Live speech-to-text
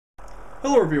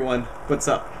Hello everyone, what's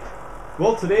up?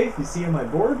 Well, today, if you see on my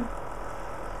board,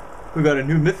 we've got a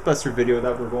new Mythbuster video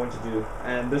that we're going to do.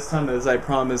 And this time, as I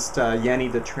promised Yanni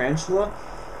the Tarantula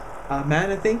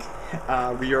man, I think,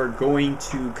 we are going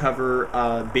to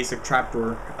cover basic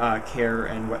trapdoor care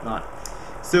and whatnot.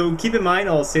 So keep in mind,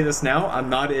 I'll say this now, I'm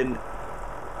not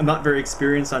very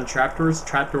experienced on trapdoors.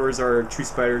 Trapdoors are true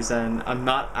spiders, and I'm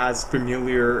not as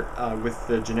familiar with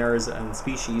the genera and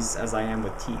species as I am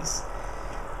with teas.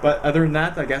 But other than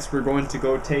that, I guess we're going to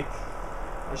go take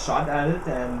a shot at it,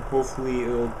 and hopefully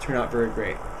it'll turn out very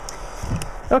great.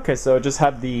 Okay, so I just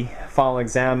had the final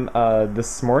exam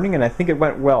this morning, and I think it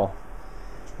went well.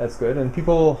 That's good. And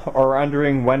people are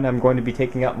wondering when I'm going to be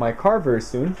taking out my car very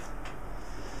soon.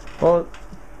 Well,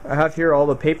 I have here all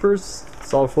the papers.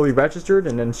 It's all fully registered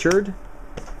and insured.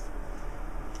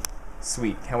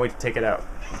 Sweet, can't wait to take it out.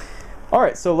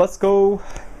 Alright, so let's go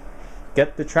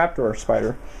get the trapdoor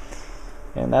spider.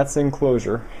 And that's the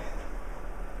enclosure.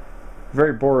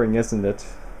 Very boring, isn't it?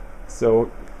 So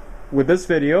with this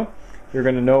video, you're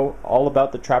going to know all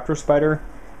about the trapdoor spider,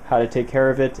 how to take care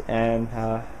of it, and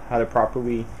how to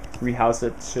properly rehouse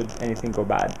it should anything go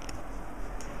bad.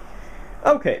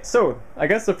 Okay, so I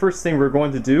guess the first thing we're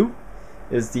going to do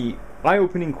is the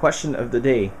eye-opening question of the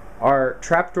day. Are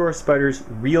trapdoor spiders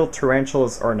real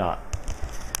tarantulas or not?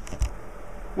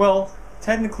 Well,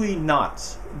 technically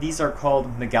not. These are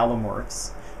called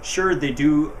megalomorphs. Sure, they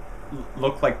do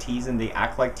look like teas and they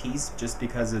act like teas just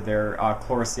because of their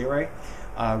chlorocerae.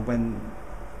 When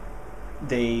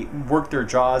they work their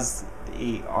jaws,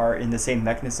 they are in the same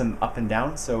mechanism up and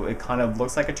down, so it kind of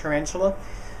looks like a tarantula.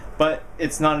 But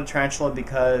it's not a tarantula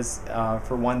because,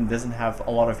 for one, it doesn't have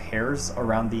a lot of hairs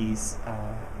around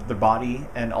the body,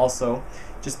 and also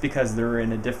just because they're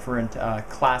in a different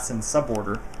class and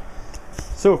suborder.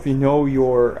 So if you know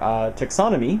your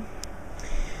taxonomy,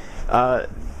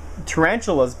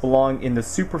 tarantulas belong in the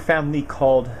superfamily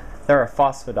called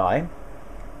Theraphosphoridae,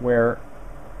 where,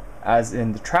 as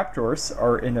in the trapdoors,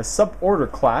 are in a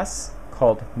suborder class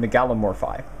called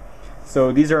Megalomorphi.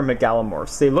 So these are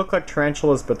megalomorphs. They look like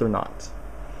tarantulas, but they're not.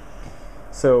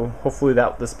 So hopefully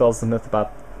that dispels the myth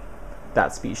about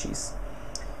that species.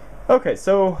 Okay,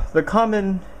 so the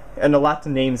common and the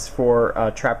Latin names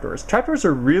for trapdoors. Trapdoors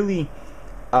are really,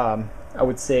 I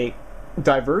would say,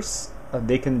 diverse.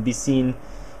 They can be seen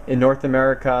in North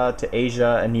America to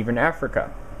Asia and even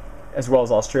Africa, as well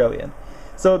as Australia.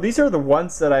 So these are the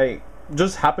ones that I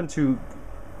just happened to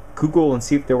Google and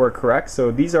see if they were correct.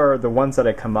 So these are the ones that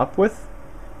I come up with.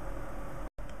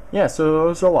 Yeah, so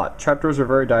those are a lot. Trapdoors are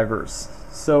very diverse.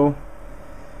 So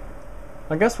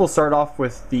I guess we'll start off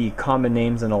with the common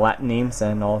names and the Latin names,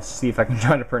 and I'll see if I can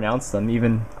try to pronounce them.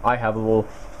 Even I have a little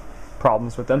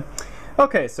problems with them.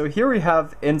 Okay, so here we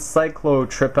have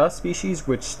Encyclotrippa species,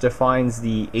 which defines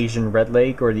the Asian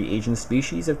redleg or the Asian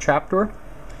species of trapdoor.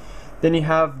 Then you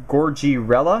have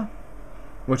Gorgirella,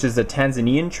 which is the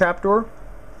Tanzanian trapdoor.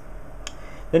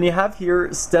 Then you have here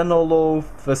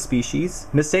Stenolopha species,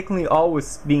 mistakenly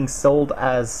always being sold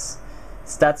as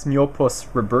Statsmyopus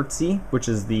robertsi, which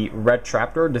is the red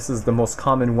trapdoor. This is the most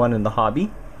common one in the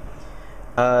hobby.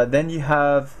 Then you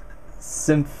have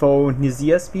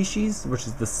Symphonesia species, which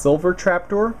is the silver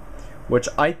trapdoor, which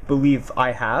I believe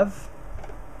I have.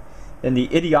 Then the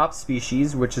Idiop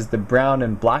species, which is the brown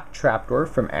and black trapdoor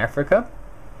from Africa.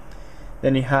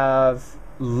 Then you have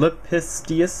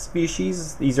Lepistius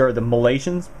species. These are the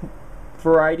Malaysian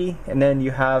variety. And then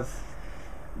you have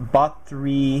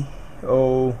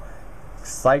Bothriocytrum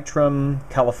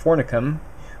californicum,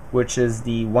 which is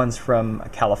the ones from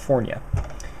California.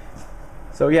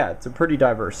 So yeah, it's a pretty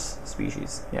diverse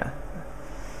species. Yeah.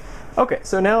 Okay,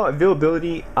 so now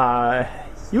availability.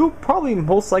 You'll probably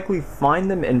most likely find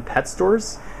them in pet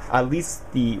stores, at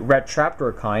least the red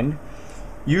trapdoor kind.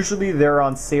 Usually they're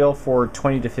on sale for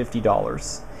 $20 to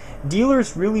 $50.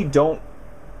 Dealers really don't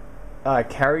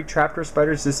carry trapdoor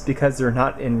spiders just because they're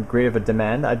not in great of a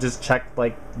demand. I just checked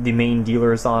like the main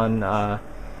dealers on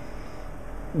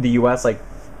the US, like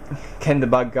Ken the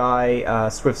Bug Guy,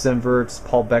 Swift's Inverts,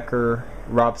 Paul Becker,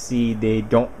 Rob C. They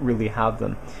don't really have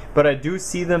them. But I do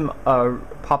see them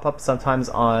pop up sometimes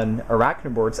on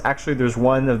arachnoboards. Actually, there's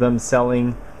one of them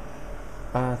selling,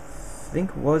 I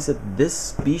think, was it this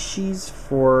species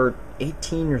for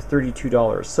 $18 or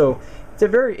 $32. So it's a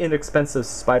very inexpensive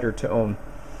spider to own.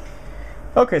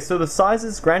 Okay, so the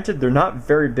sizes, granted, they're not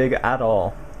very big at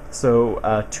all. So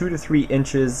 2 to 3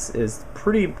 inches is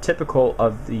pretty typical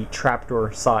of the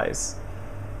trapdoor size.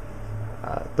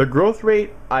 The growth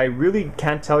rate, I really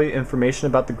can't tell you information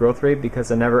about the growth rate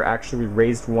because I never actually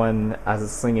raised one as a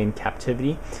sling in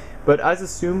captivity. But as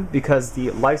assumed, because the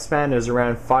lifespan is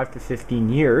around 5 to 15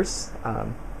 years,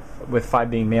 with 5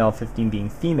 being male, 15 being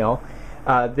female,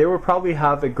 they will probably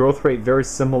have a growth rate very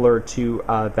similar to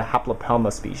the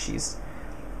Haplopelma species.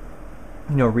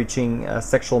 You know, reaching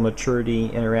sexual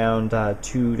maturity in around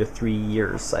 2 to 3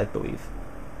 years, I believe.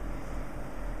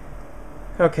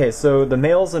 Okay, so the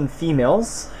males and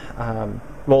females,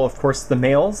 well, of course, the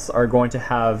males are going to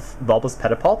have bulbous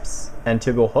pedipalps and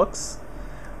tibial hooks,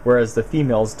 whereas the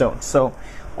females don't. So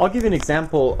I'll give you an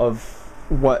example of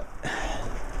what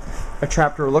a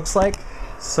trapdoor looks like.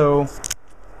 So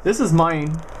this is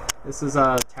mine. This is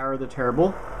Tara the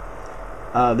Terrible.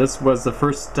 This was the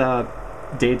first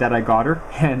day that I got her,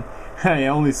 and I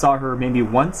only saw her maybe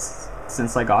once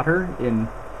since I got her in,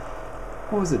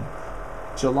 what was it,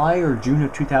 July or June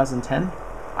of 2010.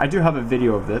 I do have a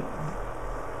video of it.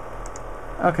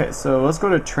 Okay, so let's go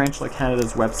to Tarantula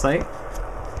Canada's website,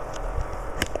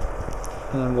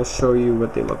 and we'll show you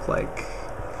what they look like.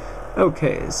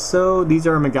 Okay, so these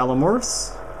are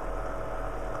megalomorphs.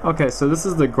 Okay, so this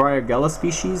is the Gryagella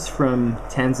species from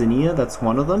Tanzania. That's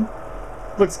one of them.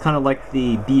 Looks kind of like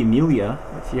the B. amelia,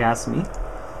 if you ask me.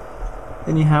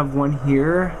 Then you have one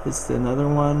here. This is another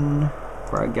one,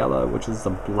 Gryagella, which is the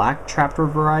black trapdoor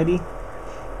variety,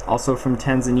 also from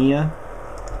Tanzania.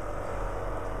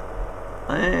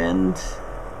 And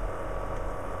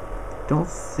don't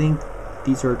think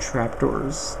these are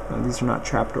trapdoors. No, these are not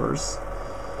trapdoors.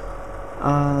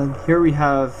 Here we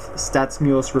have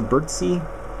Statsmios robertsi.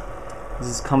 This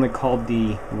is commonly called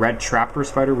the red trapdoor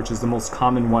spider, which is the most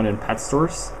common one in pet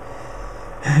stores.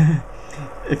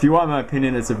 If you want my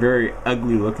opinion, it's a very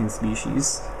ugly looking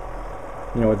species.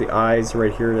 You know, with the eyes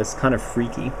right here, that's kind of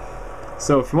freaky.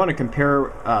 So if you want to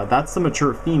compare, that's the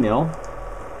mature female,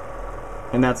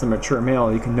 and that's a mature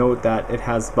male. You can note that it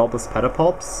has bulbous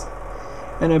pedipalps,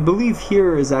 and I believe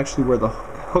here is actually where the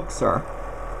hooks are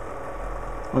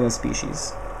on the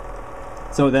species.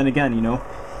 So then again, you know,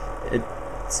 it's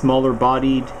smaller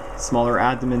bodied, smaller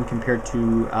abdomen compared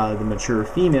to the mature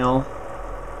female,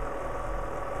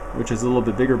 which is a little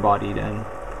bit bigger bodied and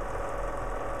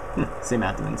same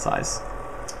abdomen size.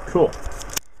 Cool.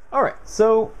 Alright,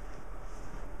 so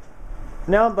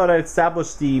now that I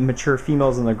established the mature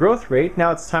females and the growth rate,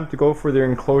 now it's time to go for their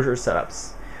enclosure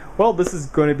setups. Well, this is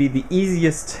going to be the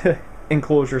easiest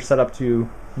enclosure setup to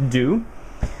do.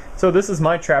 So this is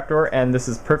my trapdoor, and this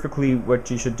is perfectly what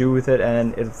you should do with it,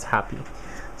 and it's happy.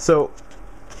 So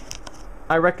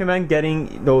I recommend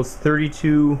getting those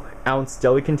 32-ounce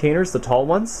deli containers, the tall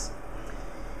ones.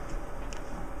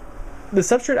 The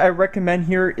substrate I recommend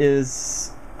here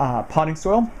is potting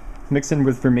soil mixed in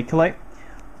with vermiculite.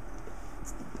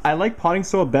 I like potting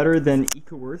soil better than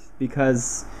EcoEarth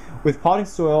because with potting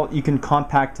soil you can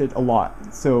compact it a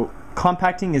lot. So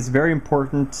compacting is very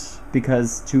important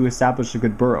because to establish a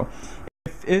good burrow.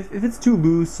 If it's too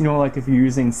loose, you know, like if you're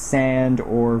using sand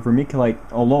or vermiculite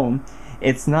alone,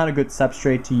 it's not a good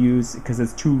substrate to use because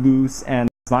it's too loose and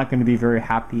it's not going to be very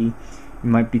happy. You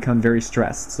might become very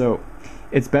stressed. So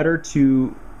it's better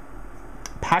to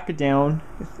pack it down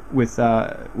with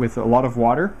a lot of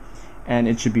water, and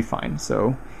it should be fine.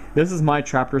 So this is my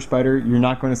trapdoor spider. You're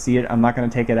not going to see it. I'm not going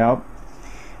to take it out.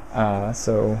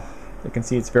 So you can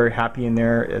see it's very happy in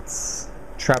there. Its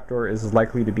trapdoor is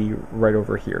likely to be right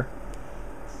over here.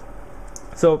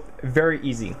 So very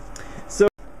easy. So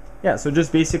yeah, so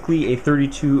just basically a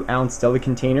 32-ounce deli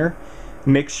container.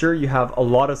 Make sure you have a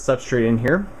lot of substrate in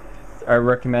here. I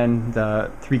recommend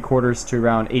 3/4 to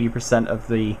around 80% of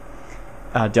the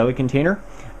deli container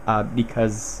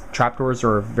because trapdoors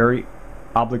are very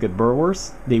obligate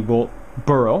burrowers. They will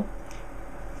burrow.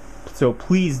 So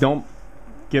please don't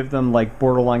give them like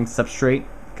borderline substrate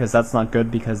because that's not good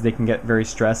because they can get very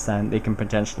stressed and they can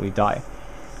potentially die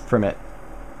from it.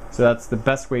 So that's the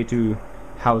best way to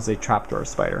house a trapdoor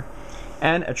spider.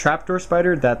 And a trapdoor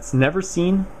spider that's never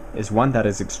seen is one that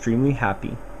is extremely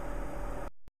happy.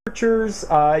 Temperatures,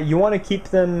 you want to keep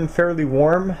them fairly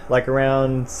warm, like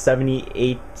around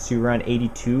 78 to around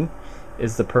 82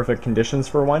 is the perfect conditions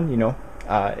for one, you know.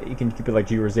 You can keep it like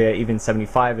G. rosea, even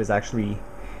 75 is actually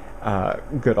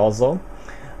good also.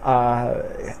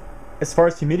 As far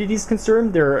as humidity is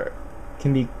concerned, there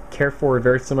can be cared for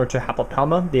very similar to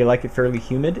Haplopelma. They like it fairly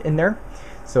humid in there.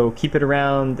 So keep it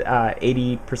around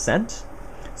 80%.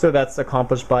 So that's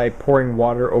accomplished by pouring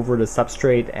water over the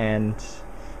substrate and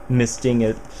misting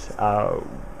it,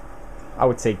 I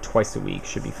would say twice a week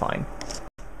should be fine.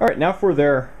 Alright, now for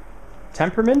their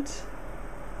temperament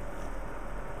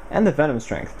and the venom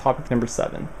strength, topic number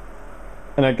 7.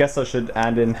 And I guess I should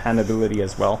add in handability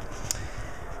as well.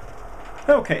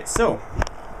 Okay, so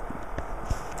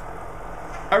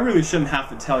I really shouldn't have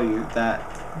to tell you that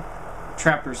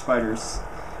trapdoor spiders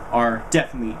are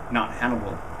definitely not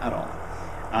Hannibal at all.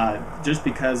 Just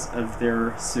because of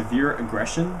their severe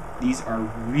aggression, these are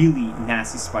really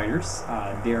nasty spiders.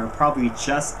 They are probably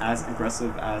just as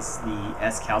aggressive as the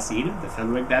S. calceatum, the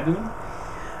featherweight baboon,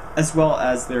 as well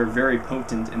as they're very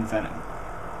potent in venom.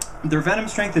 Their venom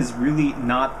strength is really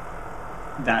not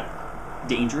that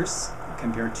dangerous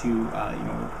compared to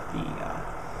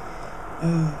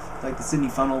like the Sydney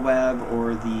funnel web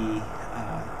or the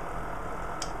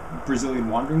Brazilian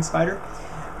wandering spider,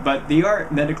 but they are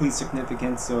medically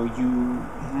significant, so you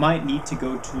might need to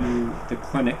go to the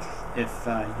clinic if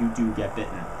you do get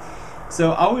bitten.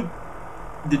 So I would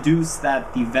deduce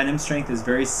that the venom strength is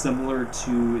very similar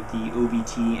to the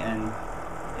OBT and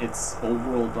its old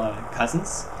world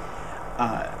cousins.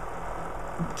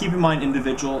 Keep in mind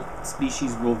individual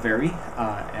species will vary,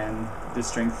 and the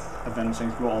strength of venom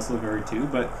strength will also vary too,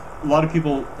 but a lot of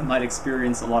people might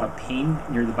experience a lot of pain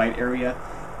near the bite area,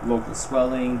 local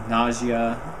swelling,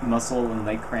 nausea, muscle and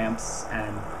leg cramps,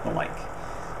 and the like.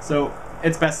 So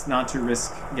it's best not to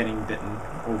risk getting bitten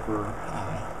over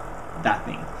that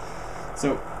thing.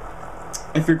 So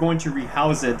if you're going to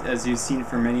rehouse it, as you've seen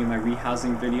from many of my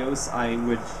rehousing videos, I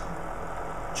would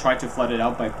try to flood it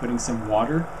out by putting some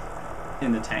water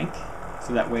in the tank,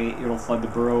 so that way it'll flood the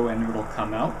burrow and it'll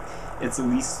come out. It's the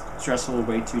least stressful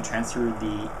way to transfer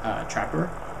the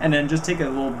trapdoor. And then just take a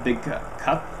little big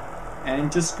cup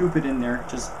and just scoop it in there,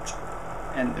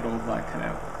 and it'll come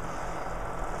out.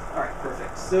 Alright,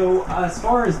 perfect. So as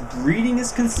far as breeding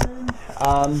is concerned,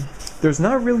 there's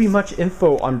not really much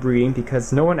info on breeding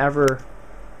because no one ever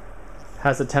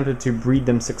has attempted to breed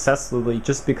them successfully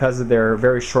just because of their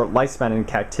very short lifespan in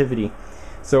captivity.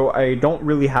 So I don't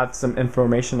really have some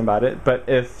information about it, but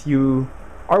if you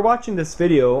are watching this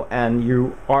video and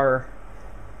you are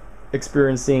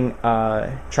experiencing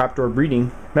trapdoor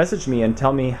breeding, message me and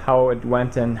tell me how it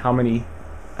went and how many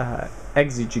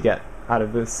eggs did you get out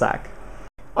of this sack.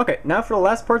 Okay, now for the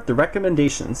last part, the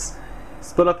recommendations.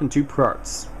 Split up in two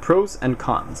parts, pros and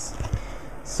cons.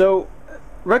 So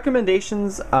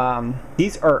recommendations,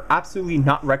 these are absolutely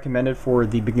not recommended for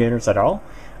the beginners at all.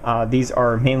 These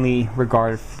are mainly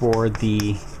regarded for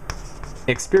the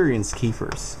experienced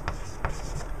keepers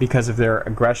because of their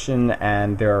aggression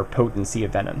and their potency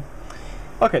of venom.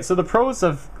 Okay, so the pros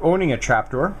of owning a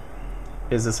trapdoor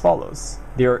is as follows.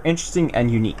 They are interesting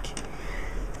and unique.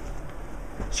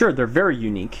 Sure, they're very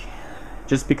unique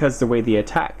just because of the way they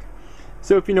attack.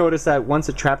 So if you notice that once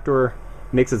a trapdoor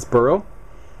makes its burrow,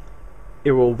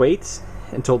 it will wait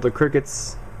until the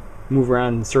crickets move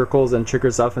around in circles and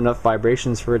triggers off enough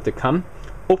vibrations for it to come.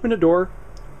 Open the door,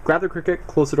 grab the cricket,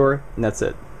 close the door, and that's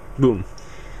it. Boom.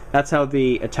 That's how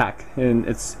they attack, and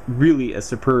it's really a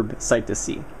superb sight to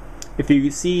see. If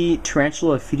you see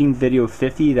Tarantula feeding video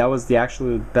 50, that was the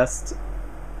actually best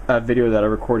video that I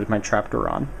recorded my trapdoor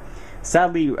on.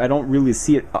 Sadly, I don't really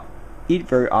see it eat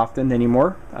very often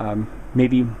anymore.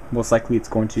 Maybe most likely it's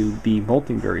going to be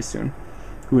molting very soon.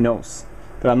 Who knows?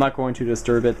 But I'm not going to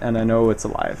disturb it, and I know it's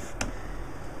alive.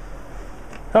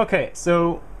 Okay,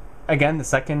 so again, the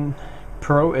second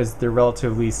pro is they're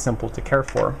relatively simple to care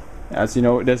for. As you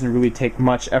know, it doesn't really take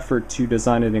much effort to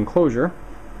design an enclosure.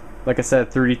 Like I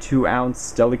said,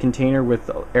 32-ounce deli container with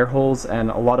air holes and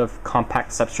a lot of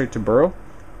compact substrate to burrow,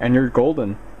 and you're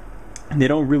golden. They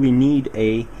don't really need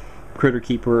a critter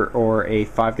keeper or a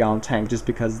 5-gallon tank just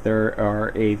because there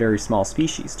are a very small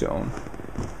species to own.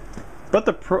 But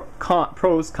the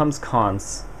pros comes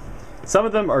cons. Some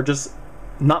of them are just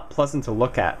not pleasant to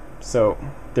look at. So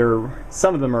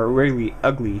some of them are really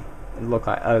ugly and look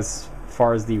at as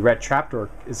far as the red trapdoor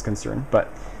is concerned. But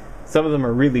some of them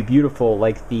are really beautiful,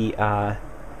 like the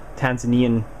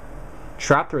Tanzanian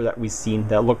trapdoor that we've seen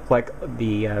that looked like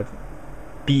the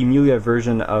B. Emilia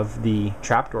version of the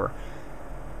trapdoor,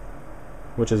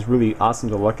 which is really awesome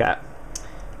to look at.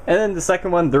 And then the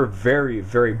second one, they're very,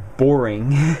 very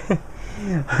boring.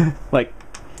 like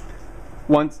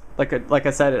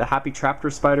I said, a happy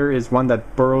trapdoor spider is one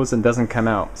that burrows and doesn't come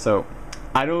out. So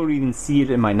I don't even see it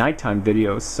in my nighttime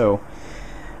videos. So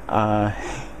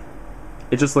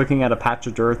it's just looking at a patch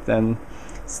of dirt, and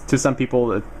to some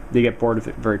people they get bored of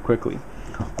it very quickly.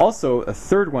 Also, a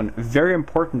third one, very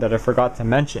important that I forgot to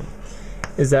mention,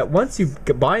 is that once you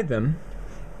buy them,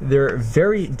 they're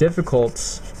very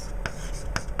difficult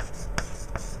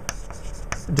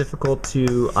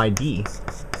to ID.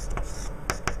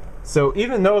 So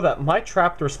even though that my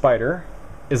trapdoor spider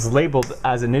is labeled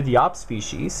as an idiop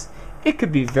species, it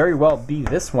could be very well be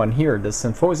this one here, the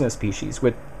Symphosina species,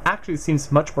 which actually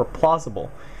seems much more plausible.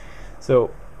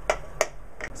 So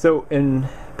in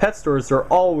pet stores, they're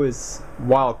always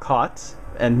wild caught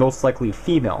and most likely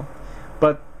female,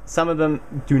 but some of them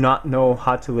do not know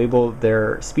how to label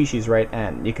their species right,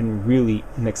 and you can really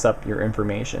mix up your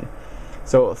information.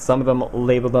 So some of them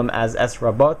label them as S.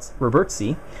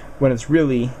 robertsi when it's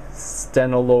really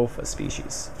Stenolopha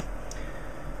species.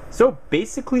 So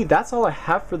basically that's all I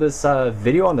have for this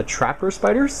video on the trapdoor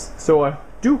spiders. So I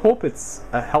do hope it's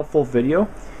a helpful video,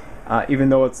 even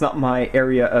though it's not my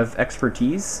area of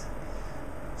expertise.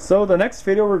 So the next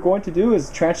video we're going to do is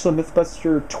Tarantula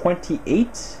Mythbuster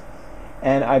 28,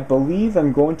 and I believe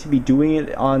I'm going to be doing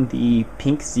it on the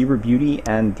pink zebra beauty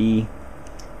and the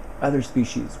other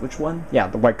species. Which one? Yeah,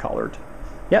 the white collared.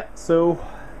 Yeah, so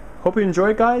hope you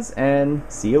enjoy it, guys, and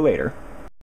see you later.